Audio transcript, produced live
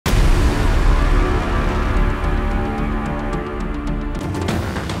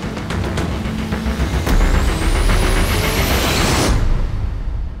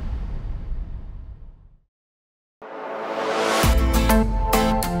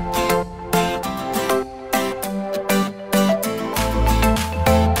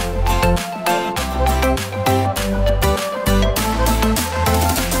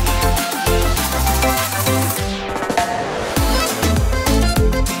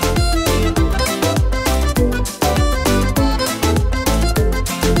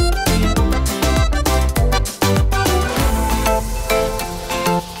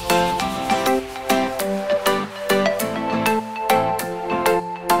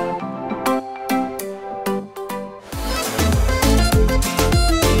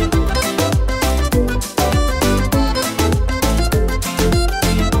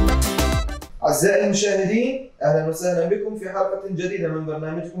وسهلا بكم في حلقة جديدة من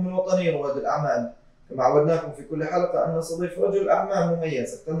برنامجكم الوطني رواد الأعمال. كما عودناكم في كل حلقة أن نستضيف رجل أعمال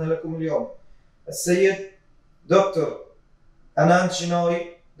مميز. اخترنا لكم اليوم السيد دكتور Anand Shenoy,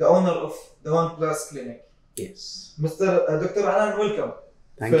 the owner of the One Plus Clinic. Yes. Mr. Dr. Anand, welcome.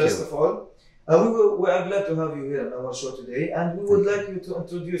 Thank First you. of all, we are glad to have you here on our show today, and we would like you to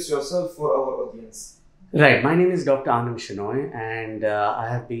introduce yourself for our audience. Right. My name is Dr. Anand Shenoy, and I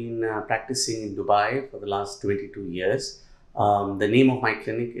have been practicing in Dubai for the last 22 years. The name of my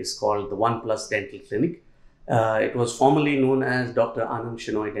clinic is called the One Plus Dental Clinic. It was formerly known as Dr. Anand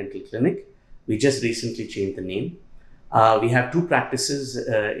Shenoy Dental Clinic. We just recently changed the name. We have two practices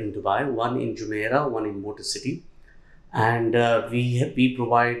in Dubai, one in Jumeirah, one in Motor City. And we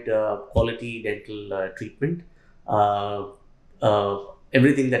provide quality dental treatment,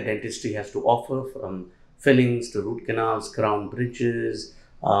 everything that dentistry has to offer, from fillings to root canals, crown bridges,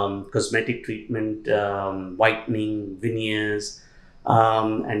 cosmetic treatment, whitening, veneers.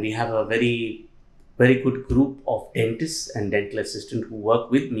 And we have a very good group of dentists and dental assistants who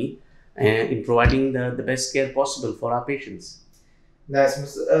work with me in providing the best care possible for our patients. Nice,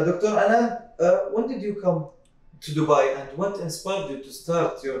 Mr. Dr. Anand, when did you come to Dubai, and what inspired you to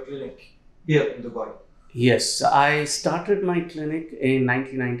start your clinic here in Dubai? Yes, I started my clinic in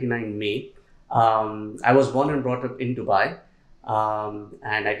 1999 May. I was born and brought up in Dubai,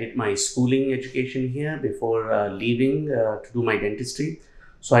 and I did my schooling education here before leaving to do my dentistry.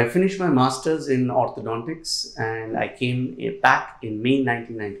 So I finished my master's in orthodontics, and I came back in May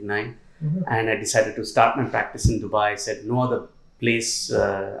 1999, and I decided to start my practice in Dubai. I said no other place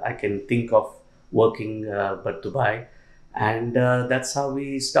I can think of working but Dubai. And that's how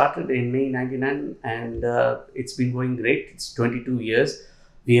we started in May 99, and it's been going great. It's 22 years.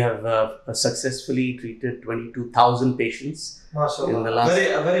 We have successfusly treated 22,000 patients. MashaAllah. In the last,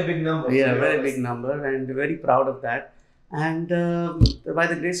 a very big number. Yeah, very big number, and very proud of that. And by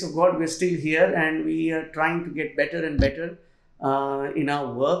the grace of God, we're still here, and we are trying to get better and better in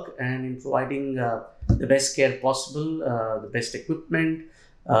our work and in providing the best care possible, the best equipment,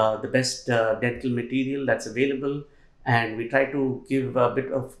 the best dental material that's available. And we try to give a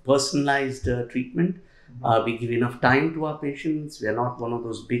bit of personalized treatment. We give enough time to our patients. We are not one of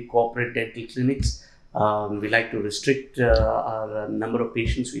those big corporate dental clinics. We like to restrict our number of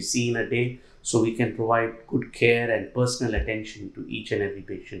patients we see in a day, so we can provide good care and personal attention to each and every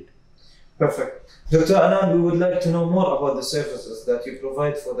patient. Perfect. Dr. Anand, we would like to know more about the services that you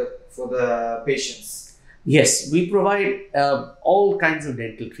provide for the patients. Yes, we provide all kinds of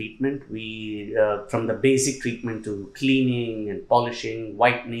dental treatment. We from the basic treatment to cleaning and polishing,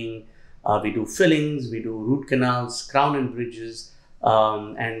 whitening. We do fillings, we do root canals, crown and bridges.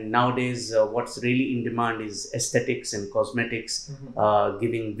 And nowadays, what's really in demand is aesthetics and cosmetics,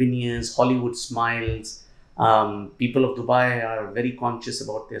 giving veneers, Hollywood smiles. People of Dubai are very conscious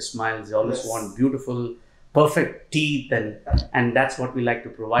about their smiles. They always want beautiful, perfect teeth, and that's what we like to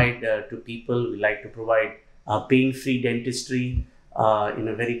provide to people. We like to provide pain-free dentistry in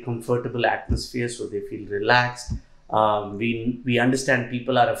a very comfortable atmosphere, so they feel relaxed. We understand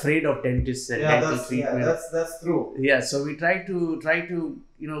people are afraid of dentists and dental treatment. Yeah, that's true. Yeah, so we try to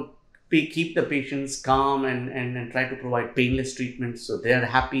keep the patients calm and try to provide painless treatment, so they are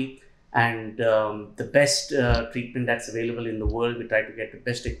happy. And the best treatment that's available in the world, we try to get the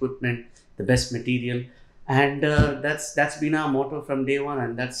best equipment, the best material, and that's been our motto from day one,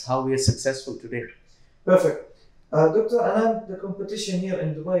 and that's how we are successful today. Perfect. Dr. Anand, the competition here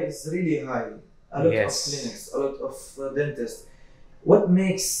in Dubai is really high. A lot of clinics, a lot of dentists. What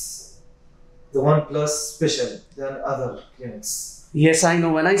makes the One Plus special than other clinics? Yes, I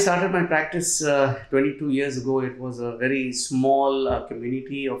know. When I started my practice 22 years ago, it was a very small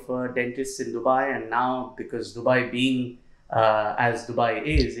community of dentists in Dubai. And now, because Dubai being as Dubai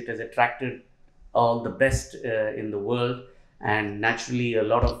is, it has attracted all the best in the world. And naturally, a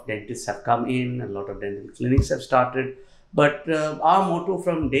lot of dentists have come in, a lot of dental clinics have started. But our motto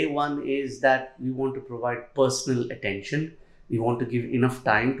from day one is that we want to provide personal attention. We want to give enough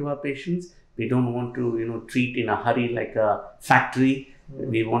time to our patients. We don't want to, treat in a hurry like a factory.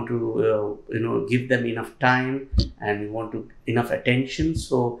 We want to, give them enough time, and we want enough attention.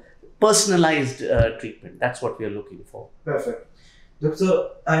 So personalized treatment, that's what we are looking for. Perfect.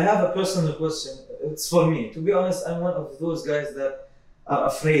 Doctor, I have a personal question. It's for me. To be honest, I'm one of those guys that are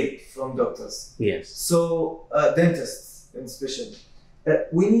afraid from doctors. Yes. So dentists, especially,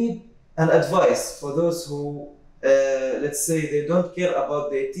 we need an advice for those who, let's say, they don't care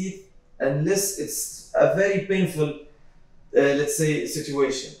about their teeth unless it's a very painful, let's say,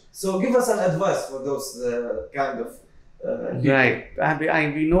 situation. So give us an advice for those kind of Right.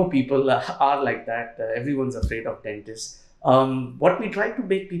 We know people are like that. Everyone's afraid of dentists. What we try to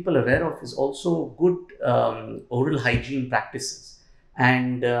make people aware of is also good oral hygiene practices.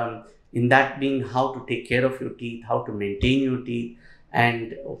 And in that being how to take care of your teeth, how to maintain your teeth,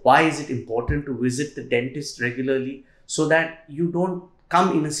 and why is it important to visit the dentist regularly so that you don't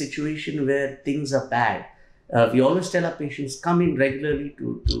come in a situation where things are bad. We always tell our patients come in regularly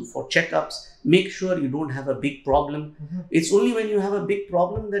for checkups. Make sure you don't have a big problem. It's only when you have a big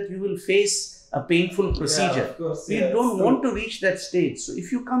problem that you will face a painful procedure. Yeah, of course, We don't want to reach that stage. So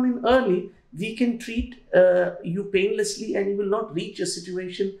if you come in early, we can treat you painlessly, and you will not reach a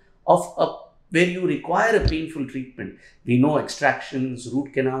situation where you require a painful treatment. We know extractions,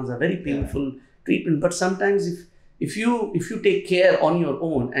 root canals are very painful treatment, but sometimes if you take care on your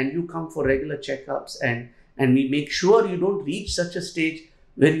own and you come for regular checkups and we make sure you don't reach such a stage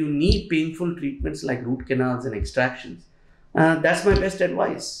where you need painful treatments like root canals and extractions. That's my best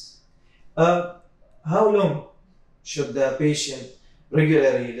advice. How long should the patient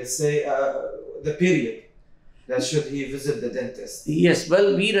regularly, let's say, the period that should he visit the dentist? Yes,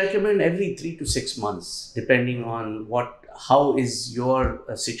 well, we recommend every 3 to 6 months, depending on how is your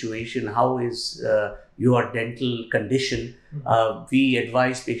situation, how is your dental condition. We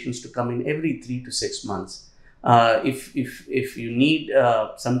advise patients to come in every 3 to 6 months. If you need,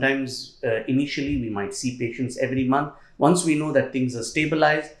 sometimes initially we might see patients every month. Once we know that things are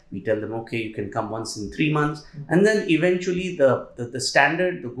stabilized, we tell them, okay, you can come once in 3 months. And then eventually the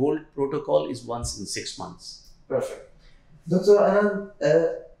standard, the gold protocol is once in 6 months. Perfect. Dr. Anand,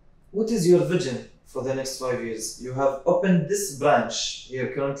 what is your vision for the next 5 years? You have opened this branch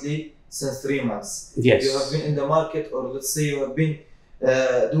here currently since 3 months. Yes. You have been in the market, or let's say you have been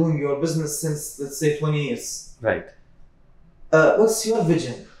doing your business since, let's say, 20 years. Right. What's your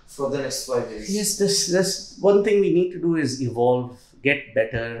vision for the next 5 years? Yes, this one thing we need to do is evolve, get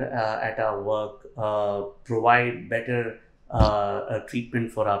better at our work, provide better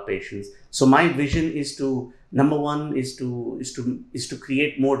treatment for our patients. So my vision is to, number one, is to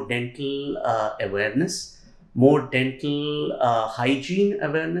create more dental awareness, more dental hygiene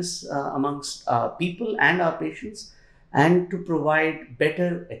awareness amongst people and our patients, and to provide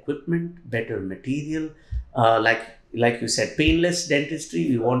better equipment, better material, like you said, painless dentistry.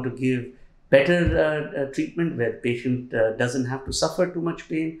 We want to give better treatment where the patient doesn't have to suffer too much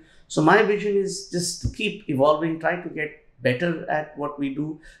pain. So my vision is just to keep evolving, try to get better at what we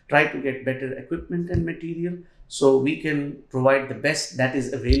do, try to get better equipment and material so we can provide the best that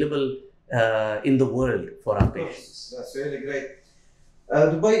is available in the world for our patients. That's really great.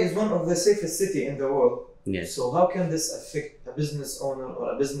 Dubai is one of the safest cities in the world. Yes. So how can this affect a business owner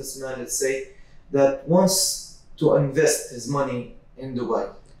or a businessman, let's say, that wants to invest his money in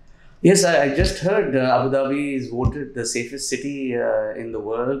Dubai? Yes, I just heard Abu Dhabi is voted the safest city in the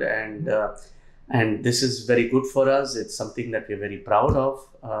world, and this is very good for us. It's something that we're very proud of.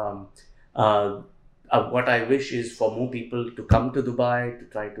 What I wish is for more people to come to Dubai, to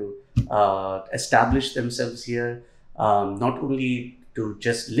try to establish themselves here, not only to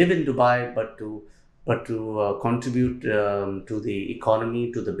just live in Dubai, but to contribute to the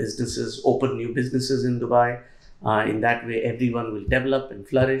economy, to the businesses, open new businesses in Dubai. In that way, everyone will develop and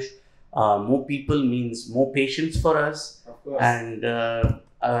flourish. More people means more patients for us. Of course. And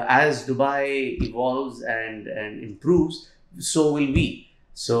as Dubai evolves and improves, so will we.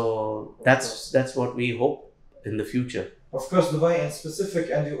 So that's what we hope in the future. Of course, Dubai in specific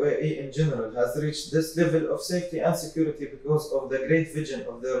and UAE in general has reached this level of safety and security because of the great vision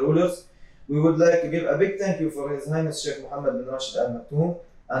of the rulers. We would like to give a big thank you for His Highness Sheikh Mohammed bin Rashid Al Maktoum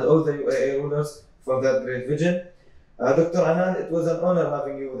and all the UAE rulers for that great vision. Dr. Anand, it was an honor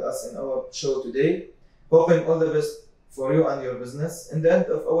having you with us in our show today. Hoping all the best for you and your business. In the end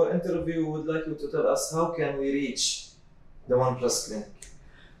of our interview, we would like you to tell us how can we reach the OnePlus Clinic.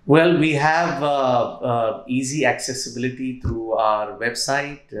 Well, we have easy accessibility through our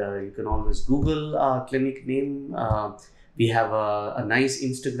website. You can always Google our clinic name. We have a nice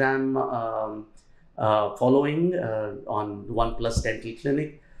Instagram following on OnePlus Dental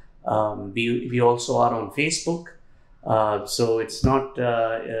Clinic. We also are on Facebook. So it's not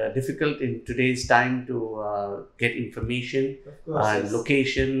difficult in today's time to get information and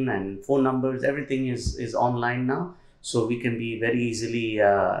location and phone numbers. Everything is online now. So we can be very easily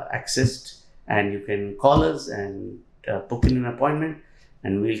accessed, and you can call us and book in an appointment,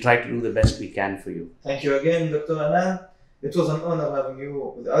 and we'll try to do the best we can for you. Thank you again, Dr. Anand. It was an honor having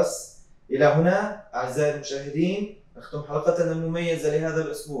you with us. إلى هنا أعزائي المشاهدين نختم حلقتنا المميزة لهذا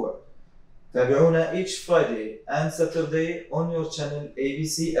الأسبوع. تابعونا each Friday and Saturday on your channel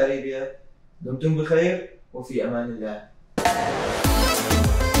ABC Arabia. دمتم بخير وفي أمان الله.